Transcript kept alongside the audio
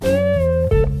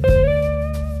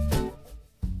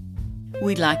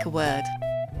We'd Like a Word.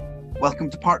 Welcome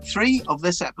to part 3 of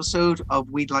this episode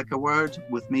of We'd Like a Word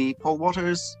with me, Paul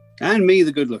Waters. And me,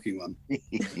 the good-looking one.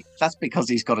 That's because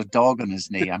he's got a dog on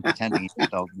his knee. I'm pretending he's got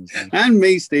a dog on his knee. And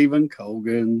me, Stephen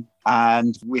Colgan.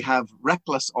 And we have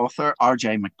Reckless author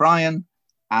R.J. McBrien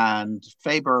and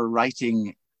Faber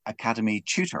Writing Academy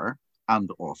tutor and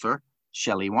author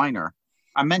Shelley Weiner.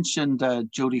 I mentioned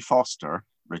Jodie Foster,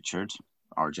 Richard.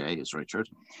 R.J. is Richard.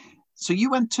 So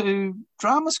you went to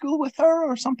drama school with her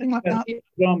or something like that?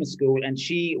 Drama school, and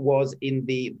she was in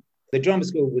the drama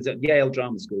school was at Yale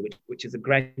Drama School, which is a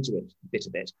graduate bit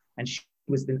of it, and she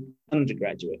was the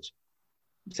undergraduate.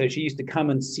 So she used to come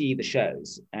and see the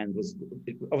shows, and was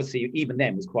obviously even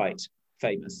then was quite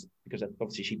famous because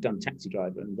obviously she'd done Taxi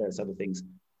Driver and various other things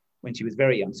when she was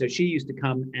very young. So she used to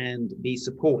come and be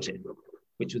supportive,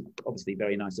 which was obviously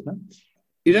very nice of her.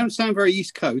 You don't sound very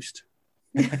East Coast.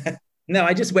 No,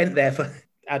 I just went there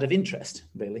out of interest,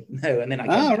 really. No, and then I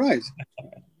came back. Right.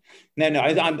 No,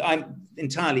 I'm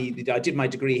entirely. I did my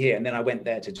degree here, and then I went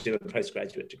there to do a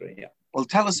postgraduate degree. Yeah. Well,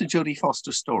 tell us a Jodie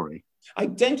Foster story. I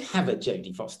don't have a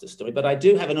Jodie Foster story, but I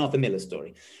do have an Arthur Miller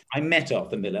story. I met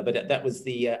Arthur Miller, but that was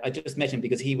I just met him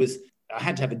because I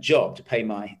had to have a job to pay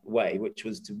my way, which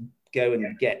was to go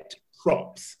and get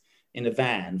props in a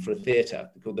van for a theatre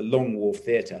called the Long Wharf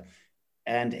Theatre.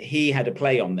 And he had a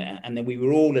play on there, and then we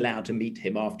were all allowed to meet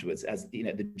him afterwards as, you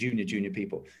know, the junior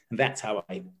people. And that's how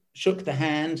I shook the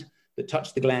hand that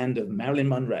touched the gland of Marilyn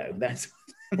Monroe. That's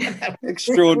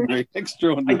extraordinary.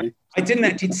 I didn't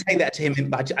actually say that to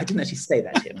him. I didn't actually say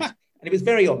that to him, and it was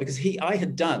very odd because I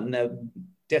had done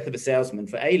Death of a Salesman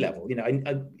for A level. You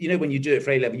know, when you do it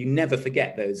for A level, you never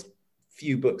forget those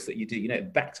few books that you do. You know,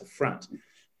 back to front.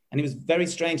 And it was very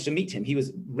strange to meet him. He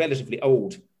was relatively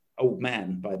old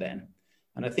man by then.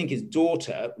 And I think his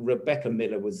daughter, Rebecca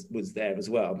Miller, was there as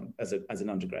well as an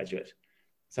undergraduate.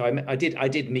 So I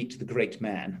did meet the great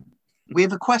man. We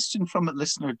have a question from a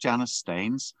listener, Janice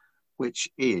Staines, which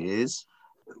is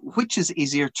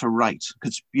easier to write?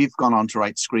 Because you've gone on to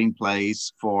write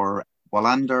screenplays for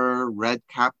Wallander, Red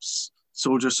Caps,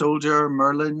 Soldier,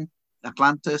 Merlin,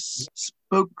 Atlantis,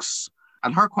 Spooks.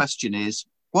 And her question is,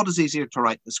 what is easier to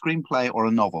write, a screenplay or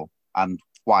a novel? And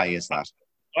why is that?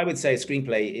 I would say a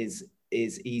screenplay is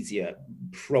easier,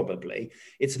 probably.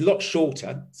 It's a lot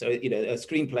shorter. So, you know, a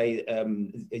screenplay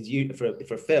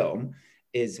for a film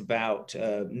is about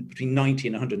between 90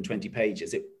 and 120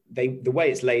 pages. The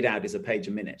way it's laid out is a page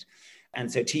a minute.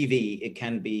 And so TV, it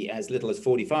can be as little as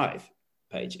 45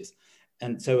 pages.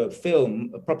 And so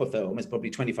a proper film is probably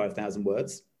 25,000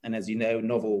 words. And as you know,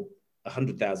 novel,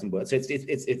 100,000 words. So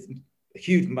it's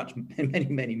huge,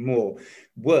 many more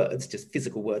words, just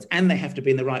physical words. And they have to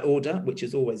be in the right order, which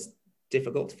is always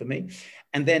difficult for me.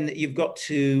 And then you've got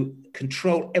to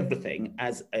control everything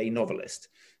as a novelist.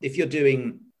 If you're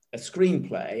doing a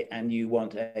screenplay and you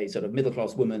want a sort of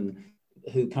middle-class woman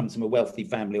who comes from a wealthy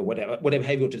family or whatever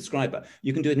how you want to describe her,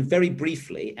 you can do it very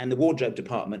briefly, and the wardrobe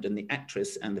department and the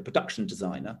actress and the production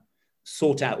designer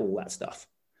sort out all that stuff.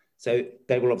 So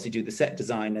they will obviously do the set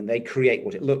design and they create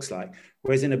what it looks like.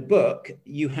 Whereas in a book,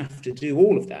 you have to do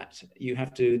all of that. You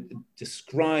have to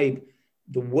describe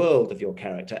the world of your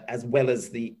character as well as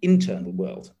the internal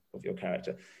world of your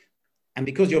character. And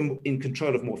because you're in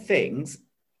control of more things,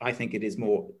 I think it is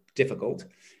more difficult.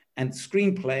 And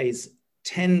screenplays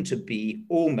tend to be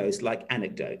almost like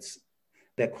anecdotes.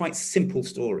 They're quite simple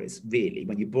stories, really,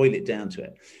 when you boil it down to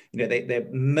it. You know,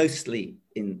 they're mostly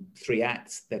in 3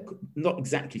 acts. They're not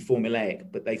exactly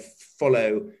formulaic, but they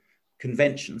follow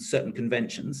certain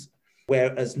conventions.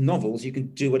 Whereas novels, you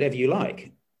can do whatever you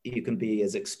like. You can be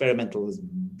as experimental as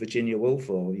Virginia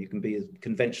Woolf, or you can be as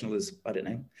conventional as, I don't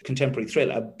know, contemporary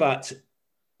thriller, but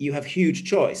you have huge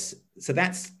choice. So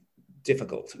that's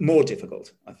difficult, more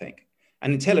difficult, I think.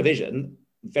 And in television,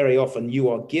 very often you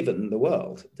are given the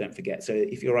world, don't forget. So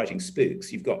if you're writing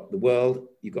Spooks, you've got the world,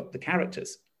 you've got the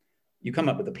characters. You come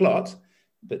up with the plot,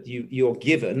 but you're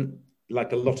given,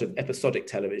 like a lot of episodic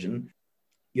television,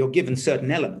 you're given certain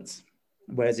elements.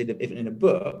 Whereas in a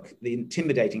book, the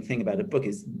intimidating thing about a book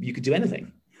is you could do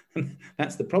anything.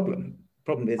 That's the problem.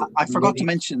 I forgot to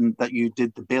mention that you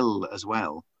did the bill as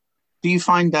well. Do you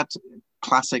find that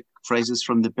classic phrases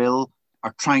from the bill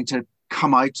are trying to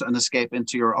come out and escape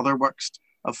into your other works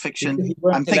of fiction?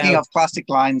 I'm thinking of classic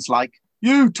lines like,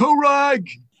 "You toe rag!"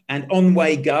 and "On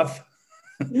way, Gov."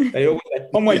 They always say,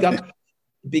 "On way, Gov."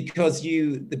 Because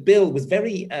the bill was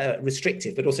very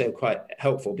restrictive, but also quite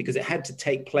helpful because it had to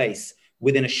take place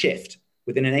within a shift,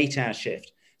 within an 8-hour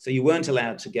shift. So you weren't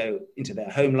allowed to go into their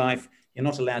home life. You're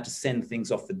not allowed to send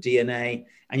things off for DNA,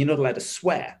 and you're not allowed to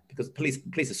swear because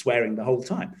police are swearing the whole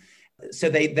time. So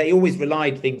they always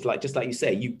relied things like, just like you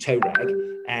say,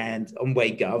 UTORAG and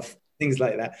OnWayGov, things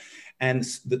like that. And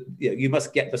you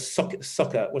must get the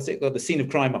soccer, what's it called? The scene of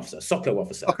crime officer, SOCO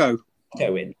officer. SOCO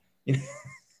in. You know?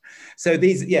 So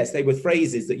these, yes, they were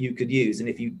phrases that you could use. And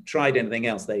if you tried anything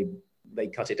else, they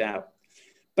cut it out.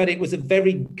 But it was a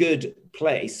very good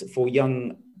place for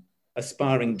young,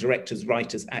 aspiring directors,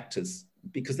 writers, actors,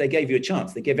 because they gave you a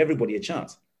chance. They gave everybody a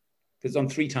chance, because it's on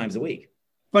 3 times a week.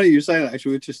 Funny you say that,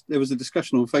 actually. There was a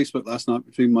discussion on Facebook last night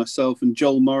between myself and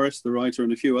Joel Morris, the writer,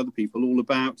 and a few other people, all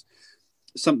about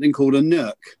something called a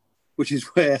NERC, which is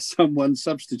where someone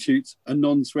substitutes a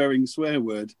non-swearing swear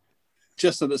word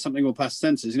just so that something will pass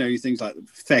censors. You know, things like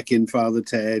feckin', Father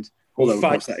Ted, although of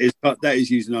course that is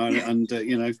used in Ireland,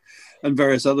 and and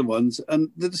various other ones. And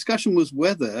the discussion was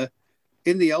whether,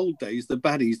 in the old days, the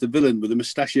baddies, the villain with the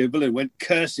mustachio villain, went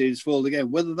curses fall again.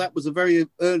 Whether that was a very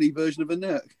early version of a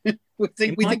NERC. we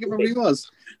think it probably was.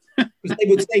 Because they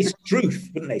would say struth,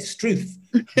 wouldn't they? Struth.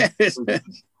 Yes.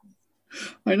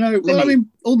 I know. Well, I mean,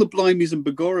 all the Blimies and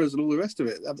Begoras and all the rest of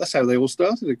it, that's how they all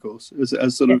started, of course,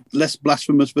 as sort of less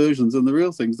blasphemous versions than the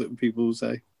real things that people will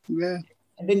say. Yeah.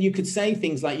 And then you could say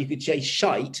things like, you could say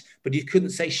shite, but you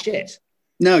couldn't say shit.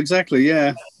 No, exactly,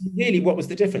 yeah. Really, what was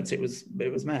the difference? It was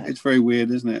mad. It's very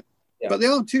weird, isn't it? Yeah. But they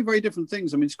are 2 very different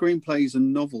things. I mean, screenplays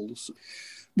and novels,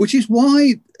 which is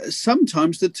why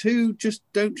sometimes the 2 just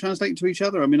don't translate to each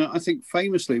other. I mean, I think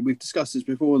famously, we've discussed this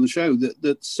before on the show,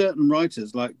 that certain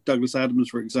writers, like Douglas Adams,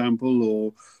 for example,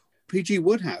 or P.G.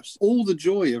 Wodehouse, all the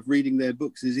joy of reading their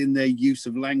books is in their use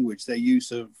of language, their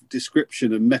use of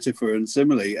description and metaphor and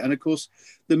simile. And of course,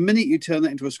 the minute you turn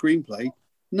that into a screenplay,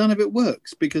 none of it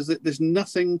works, because there's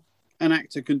nothing an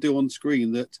actor can do on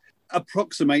screen that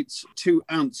approximates 2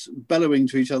 ants bellowing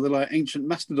to each other like ancient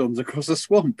mastodons across a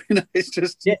swamp. You know, it's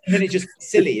just... Yeah, and then it's just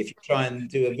silly if you try and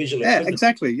do a visual... Yeah,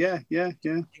 exactly. Yeah. I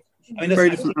mean, very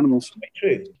different animals.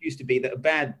 True. It used to be that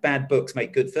bad books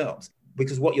make good films,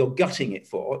 because what you're gutting it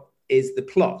for is the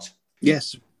plot.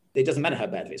 Yes. It doesn't matter how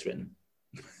badly it's written.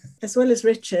 As well as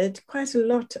Richard, quite a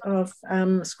lot of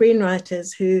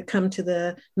screenwriters who come to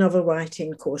the novel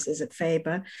writing courses at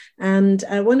Faber. And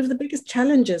one of the biggest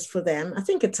challenges for them, I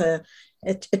think it's a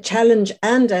challenge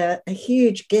and a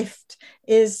huge gift,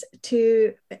 is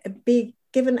to be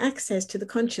given access to the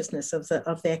consciousness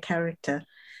of their character.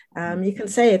 You can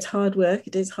say it's hard work.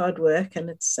 It is hard work, and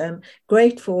it's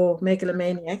great for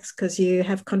megalomaniacs because you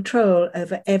have control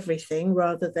over everything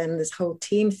rather than this whole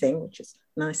team thing, which is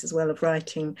nice as well of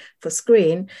writing for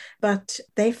screen. But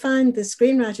they find the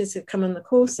screenwriters who come on the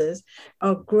courses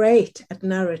are great at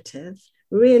narrative,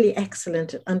 really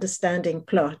excellent at understanding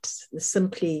plots,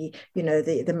 simply,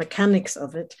 the mechanics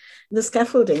of it, the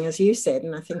scaffolding, as you said,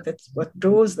 and I think that's what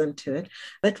draws them to it,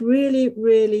 but really,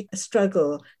 really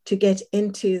struggle to get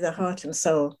into the heart and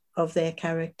soul of their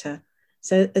character.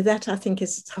 So that, I think,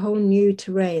 is a whole new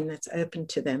terrain that's open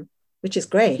to them, which is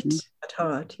great, but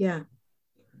hard,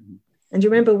 And you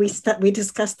remember we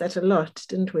discussed that a lot,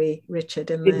 didn't we, Richard?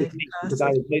 Because I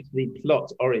was mostly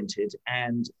plot oriented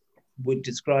and would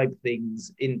describe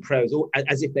things in prose or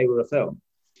as if they were a film.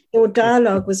 Your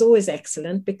dialogue was always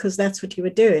excellent because that's what you were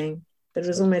doing. But it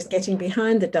was almost getting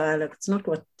behind the dialogue. It's not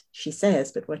what she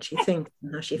says, but what she thinks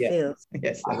and how she feels.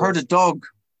 Yes, I heard a dog.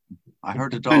 I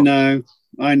know.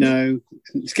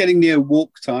 It's getting near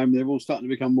walk time. They're all starting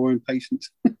to become more impatient.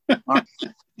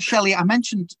 Shelley, I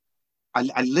mentioned,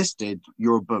 I listed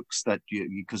your books that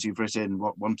because you've written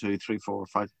 1, 2, 3, 4,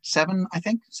 5, 7, I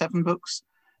think, 7 books.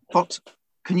 But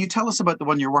can you tell us about the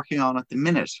one you're working on at the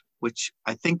minute, which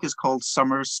I think is called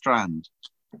Summer Strand?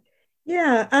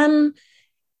 Yeah,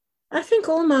 I think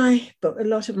a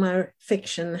lot of my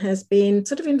fiction has been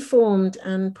sort of informed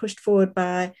and pushed forward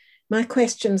by my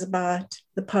questions about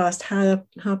the past,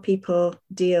 how people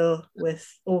deal with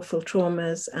awful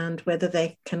traumas and whether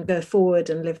they can go forward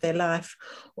and live their life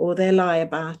or they lie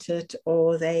about it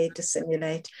or they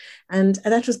dissimulate. And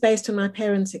that was based on my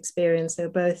parents' experience. They were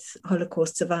both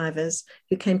Holocaust survivors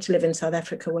who came to live in South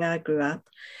Africa where I grew up.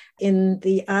 In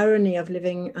the irony of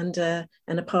living under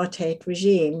an apartheid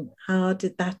regime, how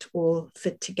did that all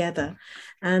fit together?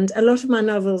 And a lot of my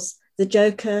novels, The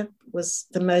Joker was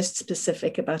the most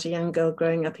specific, about a young girl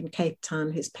growing up in Cape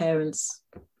Town whose parents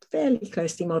fairly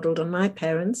closely modelled on my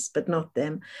parents, but not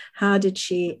them. How did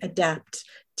she adapt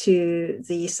to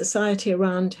the society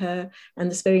around her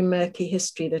and this very murky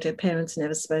history that her parents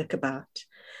never spoke about?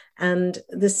 And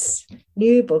this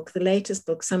new book, the latest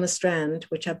book, Summer Strand,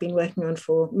 which I've been working on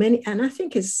for many, and I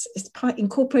think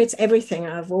incorporates everything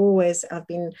I've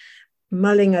been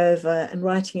mulling over and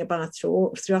writing about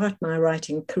throughout my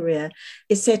writing career,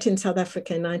 is set in South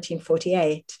Africa in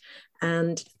 1948.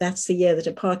 And that's the year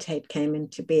that apartheid came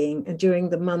into being. And during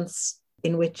the months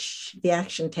in which the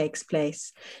action takes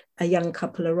place, a young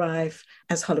couple arrive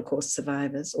as Holocaust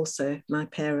survivors, also my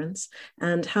parents,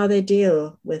 and how they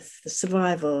deal with the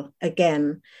survival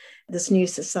again, this new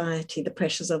society, the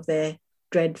pressures of their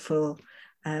dreadful,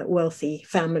 wealthy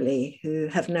family who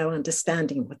have no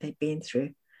understanding of what they've been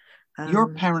through.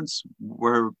 Your parents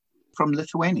were from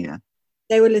Lithuania?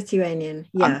 They were Lithuanian,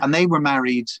 yeah. And they were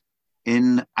married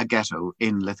in a ghetto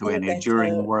in Lithuania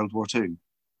during World War II?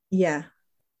 Yeah.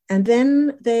 And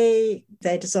then they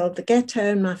dissolved the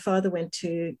ghetto, and my father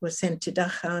was sent to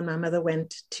Dachau, and my mother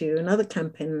went to another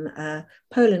camp in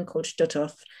Poland called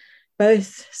Stutthof.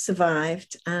 Both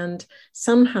survived and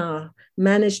somehow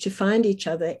managed to find each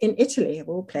other in Italy, of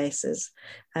all places,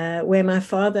 where my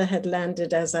father had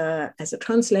landed as a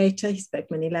translator. He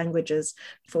spoke many languages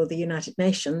for the United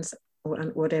Nations, or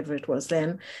whatever it was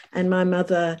then. And my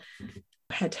mother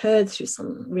had heard through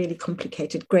some really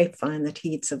complicated grapevine that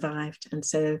he'd survived. And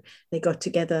so they got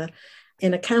together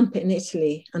in a camp in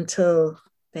Italy until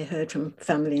they heard from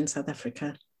family in South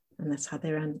Africa. And that's how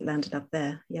they landed up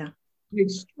there. Yeah.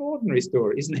 Extraordinary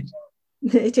story, isn't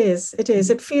it? It is.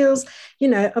 It feels,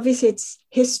 obviously it's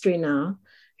history now.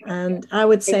 And I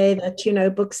would say that, a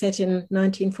book set in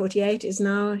 1948 is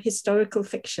now historical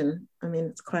fiction. I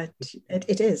mean,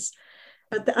 it is.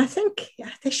 But I think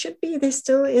there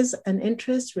still is an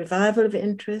revival of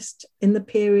interest in the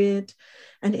period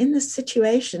and in the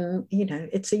situation.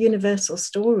 It's a universal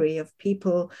story of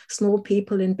people, small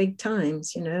people in big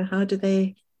times. How do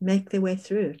they make their way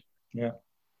through? Yeah.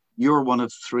 You're one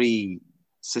of 3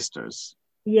 sisters.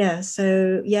 Yeah,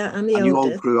 so I'm the oldest. And you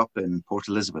all grew up in Port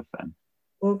Elizabeth then?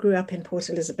 All grew up in Port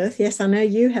Elizabeth. Yes, I know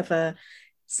you have a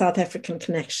South African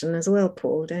connection as well,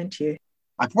 Paul, don't you?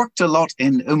 I've worked a lot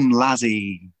in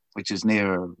Umlazi, which is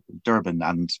near Durban,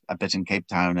 and a bit in Cape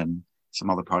Town and some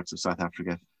other parts of South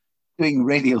Africa, doing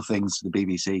radio things for the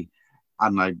BBC.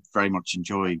 And I very much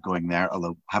enjoy going there,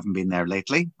 although I haven't been there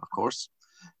lately, of course.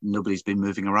 Nobody's been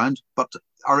moving around. But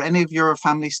are any of your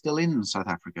family still in South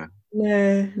Africa?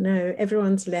 No,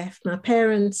 everyone's left. My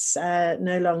parents are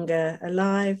no longer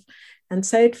alive. And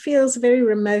so it feels a very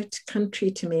remote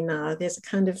country to me now. There's a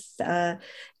kind of,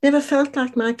 never felt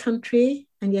like my country,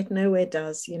 and yet nowhere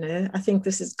does, I think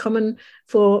this is common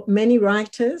for many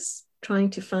writers trying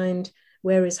to find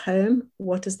where is home,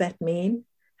 what does that mean?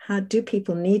 How do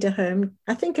people need a home?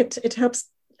 I think it helps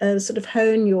sort of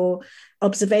hone your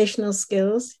observational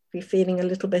skills if you're feeling a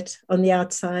little bit on the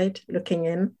outside looking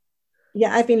in.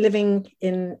 Yeah, I've been living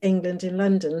in England, in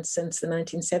London, since the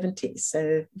 1970s,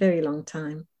 so very long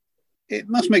time. It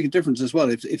must make a difference as well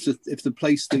if the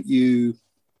place that you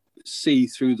see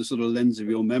through the sort of lens of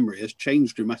your memory has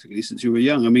changed dramatically since you were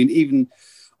young. I mean, even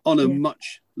on a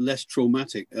much less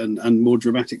traumatic and more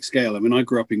dramatic scale. I mean, I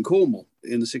grew up in Cornwall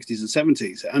in the 60s and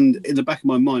 70s, and in the back of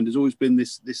my mind has always been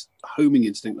this homing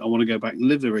instinct. I want to go back and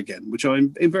live there again, which I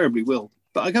invariably will.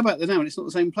 But I go back there now and it's not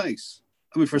the same place.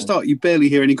 I mean, for a start, you barely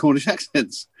hear any Cornish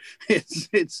accents. It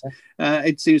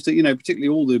seems that,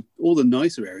 particularly all the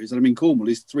nicer areas. I mean, Cornwall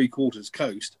is 3/4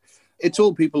 coast. It's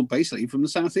all people basically from the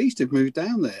southeast who've moved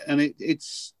down there, and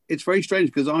it's very strange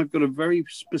because I've got a very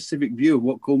specific view of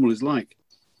what Cornwall is like.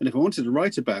 And if I wanted to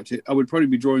write about it, I would probably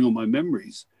be drawing on my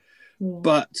memories. Yeah.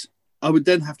 But I would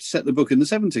then have to set the book in the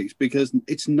 70s because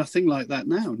it's nothing like that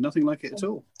now, nothing like it at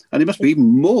all. And it must be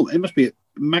even more. It must be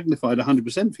magnified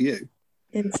 100% for you.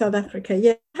 In South Africa,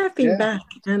 yeah, I have been back,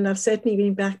 and I've certainly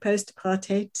been back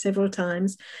post-apartheid several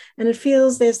times, and it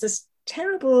feels there's this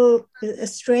terrible, a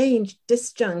strange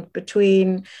disjunct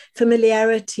between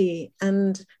familiarity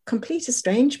and complete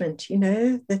estrangement,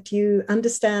 that you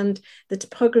understand the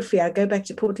topography. I go back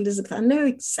to Port Elizabeth, I know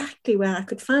exactly where I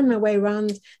could find my way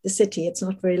around the city. It's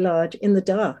not very large in the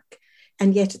dark,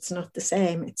 and yet it's not the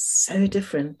same. It's so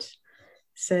different.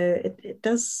 So it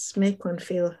does make one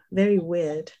feel very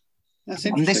weird. That's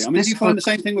interesting. Do you find the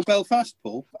same thing with Belfast,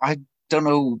 Paul? I don't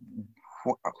know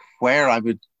where I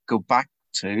would go back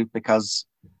to, because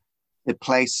the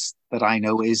place that I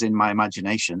know is in my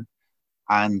imagination,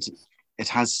 and it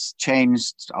has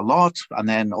changed a lot and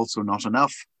then also not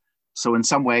enough. So in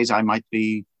some ways I might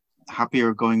be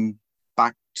happier going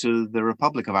back to the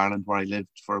Republic of Ireland, where I lived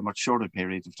for a much shorter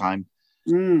period of time,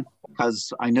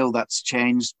 because I know that's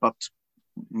changed, but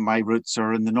my roots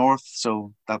are in the north,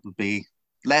 so that would be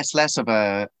less of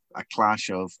a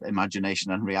clash of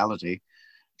imagination and reality.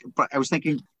 But I was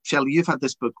thinking, Shelley, you've had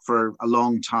this book for a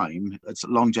long time. It's a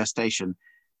long gestation.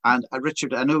 And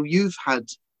Richard, I know you've had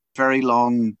very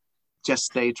long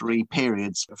gestatory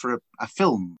periods for a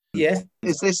film. Yes.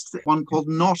 Is this one called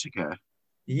Nautica?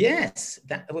 Yes,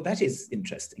 that is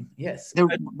interesting. Yes.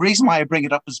 The reason why I bring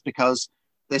it up is because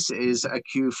this is a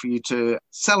cue for you to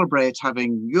celebrate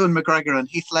having Ewan McGregor and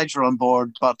Heath Ledger on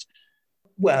board. But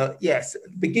well, yes,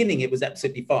 beginning it was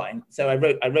absolutely fine. So I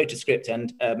wrote a script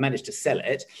and managed to sell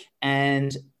it,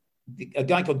 and a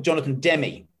guy called Jonathan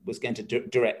Demme was going to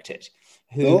direct it.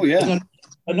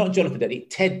 Not Jonathan Demme,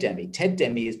 Ted Demme. Ted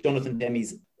Demme is Jonathan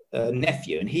Demme's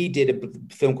nephew, and he did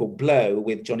a film called Blow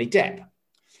with Johnny Depp.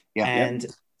 Yeah. And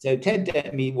so Ted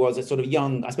Demme was a sort of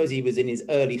young, I suppose he was in his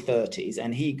early 30s,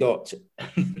 and he got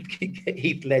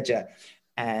Heath Ledger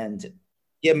and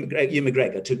Ewan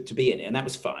McGregor to be in it, and that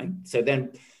was fine. So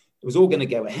then it was all going to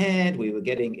go ahead. We were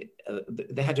getting,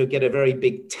 they had to get a very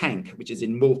big tank, which is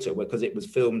in Malta, because it was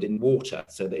filmed in water.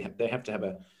 So they have to have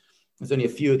there's only a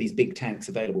few of these big tanks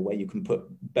available where you can put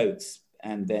boats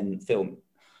and then film.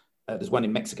 There's one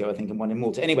in Mexico, I think, and one in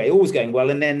Malta. Anyway, all was going well.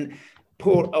 And then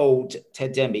poor old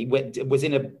Ted Demme was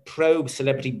in a pro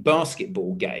celebrity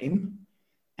basketball game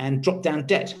and dropped down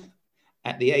dead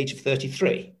at the age of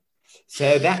 33.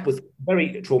 So that was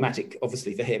very traumatic,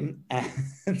 obviously, for him.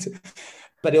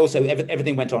 But also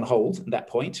everything went on hold at that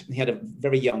point. He had a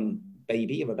very young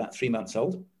baby of about 3 months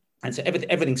old. And so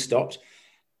everything stopped.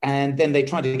 And then they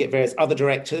tried to get various other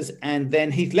directors. And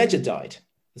then Heath Ledger died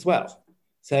as well.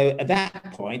 So at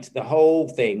that point, the whole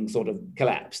thing sort of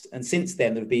collapsed. And since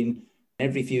then, there have been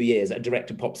every few years, a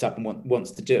director pops up and wants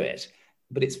to do it.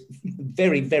 But it's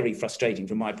very, very frustrating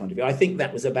from my point of view. I think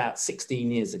that was about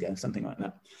 16 years ago, something like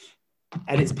that.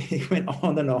 And it went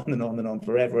on and on and on and on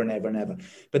forever and ever and ever.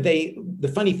 But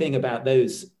the funny thing about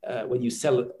those, when you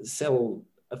sell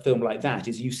a film like that,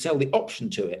 is you sell the option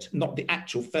to it, not the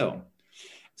actual film.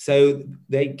 So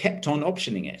they kept on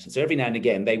optioning it. So every now and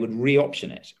again, they would re-option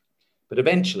it. But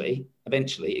eventually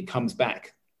it comes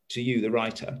back to you, the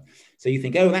writer. So you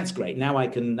think, oh, that's great. Now I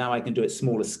can do it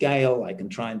smaller scale. I can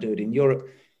try and do it in Europe.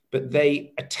 But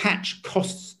they attach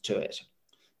costs to it.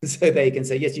 So they can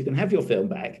say, yes, you can have your film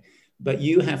back, but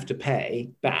you have to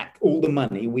pay back all the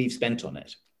money we've spent on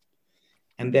it.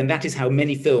 And then that is how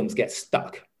many films get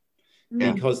stuck,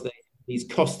 because these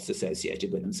costs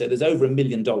associated with them. So there's over $1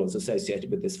 million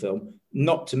associated with this film,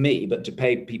 not to me, but to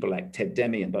pay people like Ted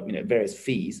Demme and various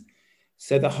fees.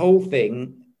 So the whole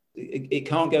thing, it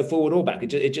can't go forward or back.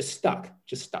 It just stuck.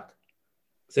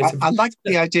 So I like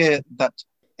the idea that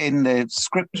in the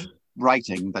script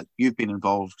writing that you've been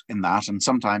involved in that, and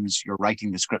sometimes you're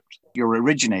writing the script, you're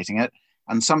originating it,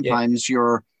 and sometimes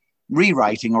you're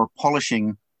rewriting or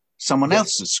polishing someone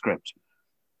else's script.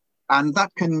 And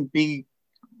that can be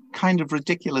kind of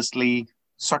ridiculously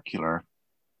circular.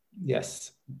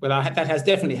 Yes. Well, that has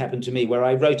definitely happened to me, where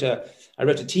I wrote a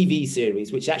TV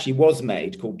series, which actually was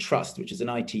made, called Trust, which is an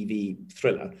ITV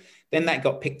thriller. Then that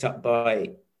got picked up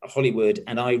by Hollywood,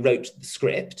 and I wrote the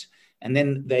script. And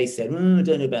then they said, I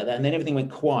don't know about that. And then everything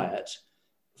went quiet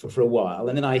for a while.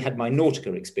 And then I had my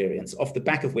Nautica experience, off the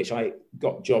back of which I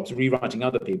got jobs rewriting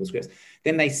other people's scripts.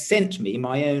 Then they sent me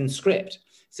my own script.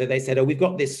 So they said, oh, we've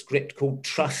got this script called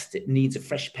Trust. It needs a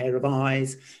fresh pair of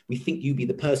eyes. We think you'd be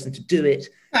the person to do it.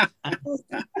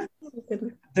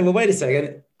 So, well, wait a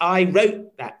second. I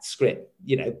wrote that script,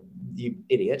 you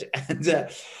idiot.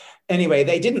 And anyway,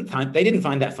 they didn't find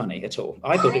that funny at all.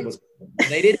 I thought it was.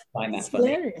 They didn't find that funny.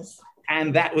 Hilarious.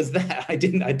 And that was that. I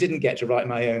didn't get to write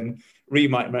my own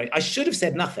rewrite. I should have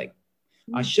said nothing.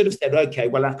 I should have said, okay,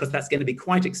 well, because that's going to be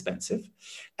quite expensive.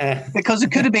 Because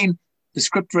it could have been the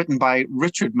script written by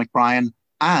Richard McBrien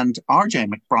and R.J.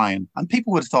 McBrien, and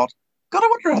people would have thought, God, I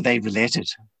wonder how they related.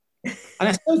 And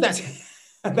I suppose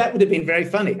that would have been very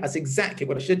funny. That's exactly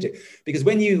what I should do. Because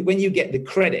when you get the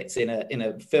credits in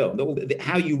a film,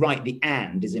 how you write the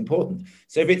 "and" is important.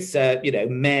 So if it's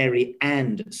Mary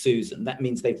and Susan, that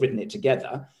means they've written it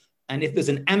together. And if there's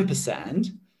an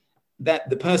ampersand, that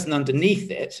the person underneath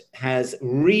it has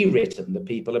rewritten the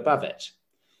people above it.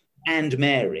 And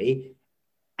Mary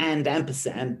and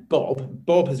ampersand Bob.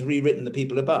 Bob has rewritten the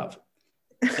people above.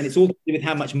 And it's all to do with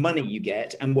how much money you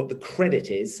get and what the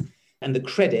credit is. And the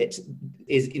credit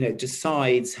is,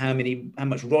 decides how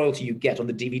much royalty you get on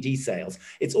the DVD sales.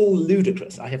 It's all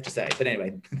ludicrous, I have to say. But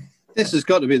anyway. This has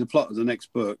got to be the plot of the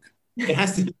next book. It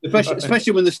has to be.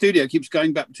 Especially when the studio keeps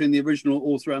going back between the original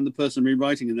author and the person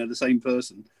rewriting, and they're the same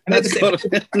person. That's got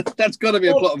to be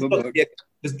a plot of a book.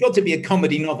 There's got to be a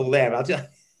comedy novel there.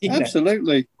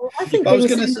 Absolutely. Well, I think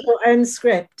your own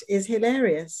script is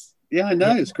hilarious. Yeah, I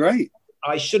know. It's great.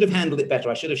 I should have handled it better.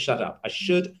 I should have shut up. I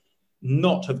should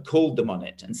not have called them on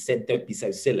it and said, don't be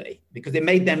so silly, because it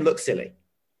made them look silly.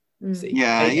 See?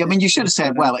 Yeah, I mean, you should have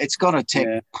said, well, it's going to take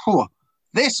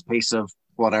this piece of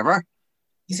whatever.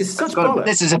 This is such bollocks.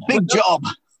 This is a big job.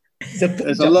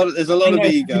 There's a lot of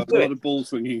ego, a lot of ball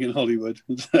swinging in Hollywood.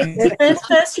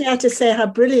 First, you had to say how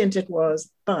brilliant it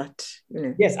was, but you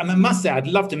know. Yes, and I must say, I'd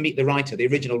love to meet the writer, the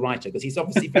original writer, because he's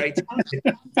obviously very talented.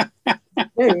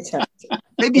 Very talented.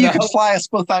 Maybe you could fly us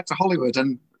both out to Hollywood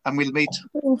and we'll meet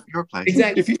your place.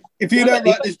 Exactly. If you don't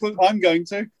write this book, I'm going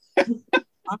to.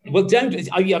 Well, don't.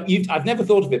 I've never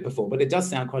thought of it before, but it does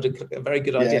sound quite a very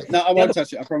good idea. No, I won't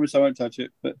touch it. I promise I won't touch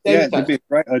it. But it'd be a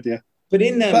great idea. But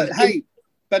hey,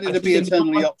 better to be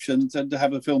eternally optioned than to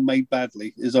have a film made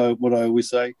badly, is what I always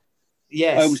say.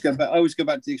 Yes. I always go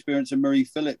back to the experience of Marie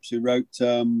Phillips, who wrote.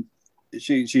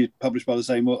 She's published by the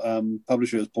same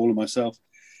publisher as Paul and myself,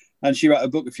 and she wrote a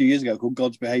book a few years ago called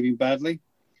God's Behaving Badly.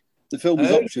 The film was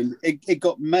optioned. It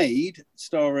got made,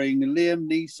 starring Liam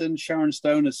Neeson, Sharon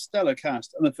Stone, a stellar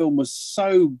cast, and the film was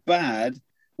so bad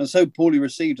and so poorly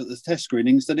received at the test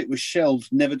screenings that it was shelved,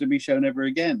 never to be shown ever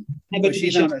again. But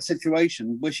she's now in that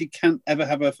situation where she can't ever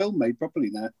have her film made properly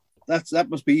now. That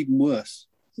must be even worse.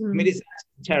 I mean, it's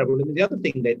terrible. And the other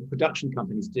thing that production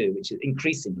companies do, which is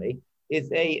increasingly, is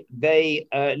they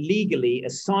legally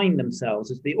assign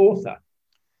themselves as the author.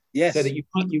 Yes. So that you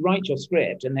write your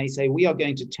script and they say, we are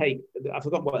going to take, I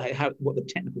forgot what the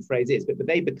technical phrase is, but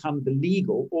they become the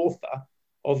legal author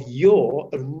of your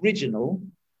original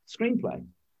screenplay.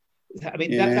 I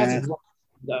mean, that's what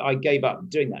I gave up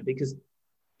doing that, because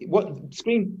what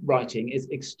screenwriting is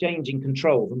exchanging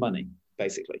control for money,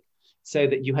 basically, so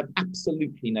that you have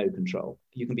absolutely no control.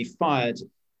 You can be fired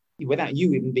without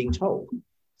you even being told.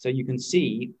 So you can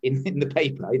see in the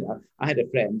paper, I had a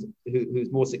friend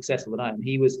who's more successful than I am.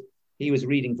 He was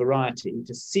reading Variety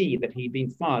to see that he'd been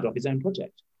fired off his own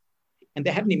project. And they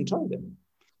hadn't even told him.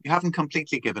 You haven't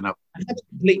completely given up. I haven't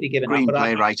completely given up.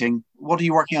 Screenplay writing. What are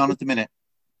you working on at the minute?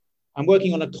 I'm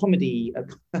working on a comedy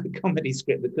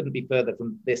script that couldn't be further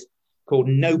from this, called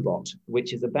Nobot,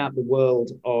 which is about the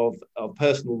world of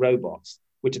personal robots,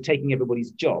 which are taking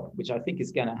everybody's job, which I think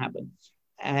is going to happen.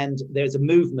 And there's a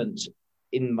movement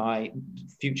in my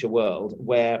future world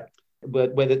where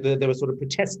there are sort of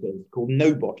protesters called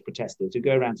Nobot protesters who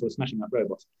go around sort of smashing up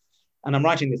robots. And I'm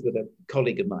writing this with a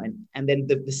colleague of mine. And then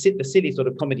the silly sort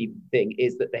of comedy thing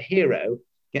is that the hero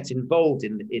gets involved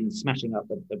in smashing up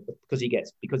because he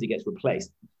gets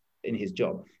replaced in his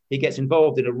job. He gets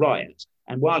involved in a riot.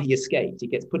 And while he escapes, he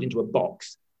gets put into a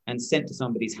box and sent to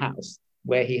somebody's house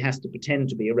where he has to pretend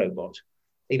to be a robot.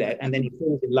 And then he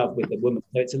falls in love with a woman.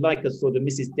 So it's like a sort of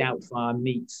Mrs. Doubtfire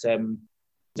meets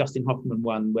Dustin Hoffman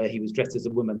one where he was dressed as a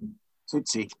woman.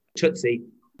 Tootsie.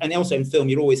 And also in film,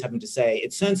 you're always having to say,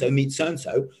 it's so-and-so meets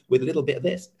so-and-so with a little bit of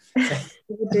this.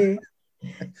 You do.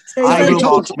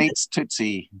 iRobot meets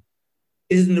Tootsie.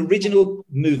 This is an original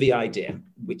movie idea,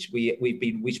 which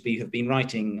we have been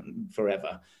writing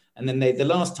forever. And then the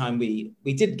last time we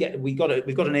got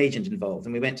an agent involved,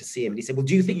 and we went to see him, and he said, well,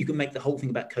 do you think you can make the whole thing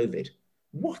about COVID?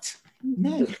 What?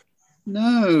 No.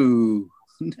 I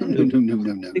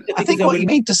think what you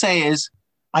mean to say is,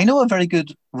 I know a very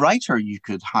good writer you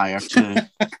could hire to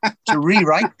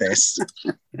rewrite this.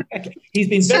 He's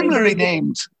been similarly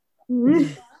named.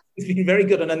 He's been very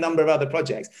good on a number of other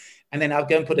projects. And then I'll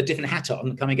go and put a different hat on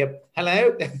and come and go,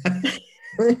 hello.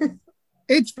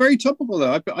 It's very topical,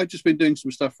 though. I've just been doing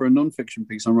some stuff for a non-fiction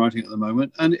piece I'm writing at the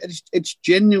moment, and it's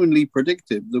genuinely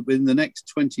predictive that within the next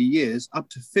 20 years, up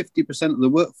to 50% of the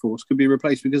workforce could be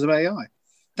replaced because of AI.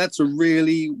 That's a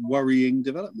really worrying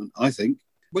development, I think.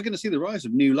 We're going to see the rise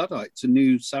of new Luddites and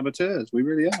new saboteurs. We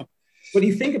really are. When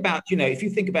you think about, if you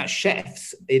think about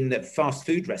chefs in the fast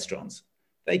food restaurants,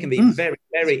 they can be very,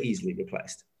 very easily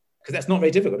replaced, because that's not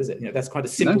very difficult, is it? That's quite a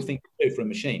simple thing to do for a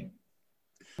machine.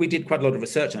 We did quite a lot of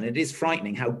research on it. It is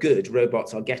frightening how good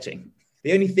robots are getting.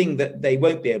 The only thing that they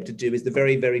won't be able to do is the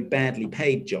very, very badly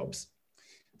paid jobs.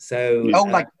 So,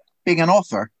 like being an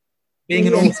author. Being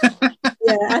an author.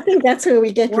 Yeah, I think that's where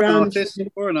we get around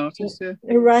or an artist,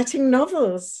 writing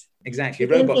novels. Exactly.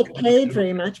 You don't get paid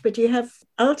very much, but you have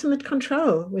ultimate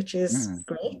control, which is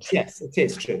great. Yes, it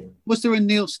is true. Was there a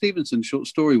Neil Stephenson short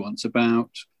story once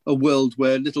about a world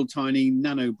where little tiny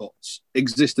nanobots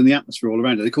exist in the atmosphere all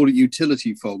around it? They call it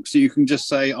utility fog. So you can just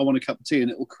say, I want a cup of tea,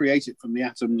 and it will create it from the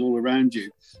atoms all around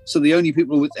you. So the only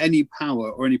people with any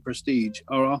power or any prestige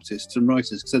are artists and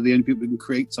writers, because they're the only people who can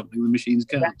create something the machines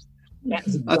can't. I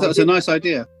thought it was a nice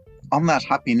idea. On that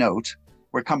happy note,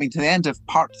 we're coming to the end of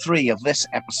part 3 of this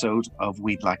episode of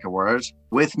We'd Like a Word.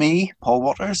 With me, Paul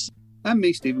Waters. And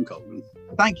me, Stephen Coleman.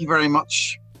 Thank you very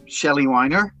much, Shelley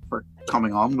Weiner, for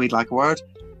coming on We'd Like a Word.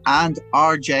 And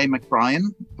RJ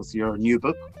McBrien with your new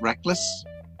book, Reckless.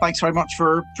 Thanks very much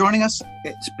for joining us.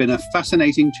 It's been a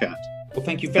fascinating chat. Well,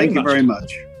 thank you very much. Thank you very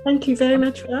much. Thank you very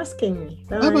much for asking me.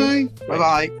 Bye-bye.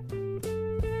 Bye-bye.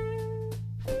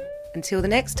 Until the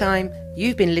next time,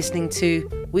 you've been listening to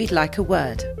We'd Like a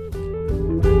Word.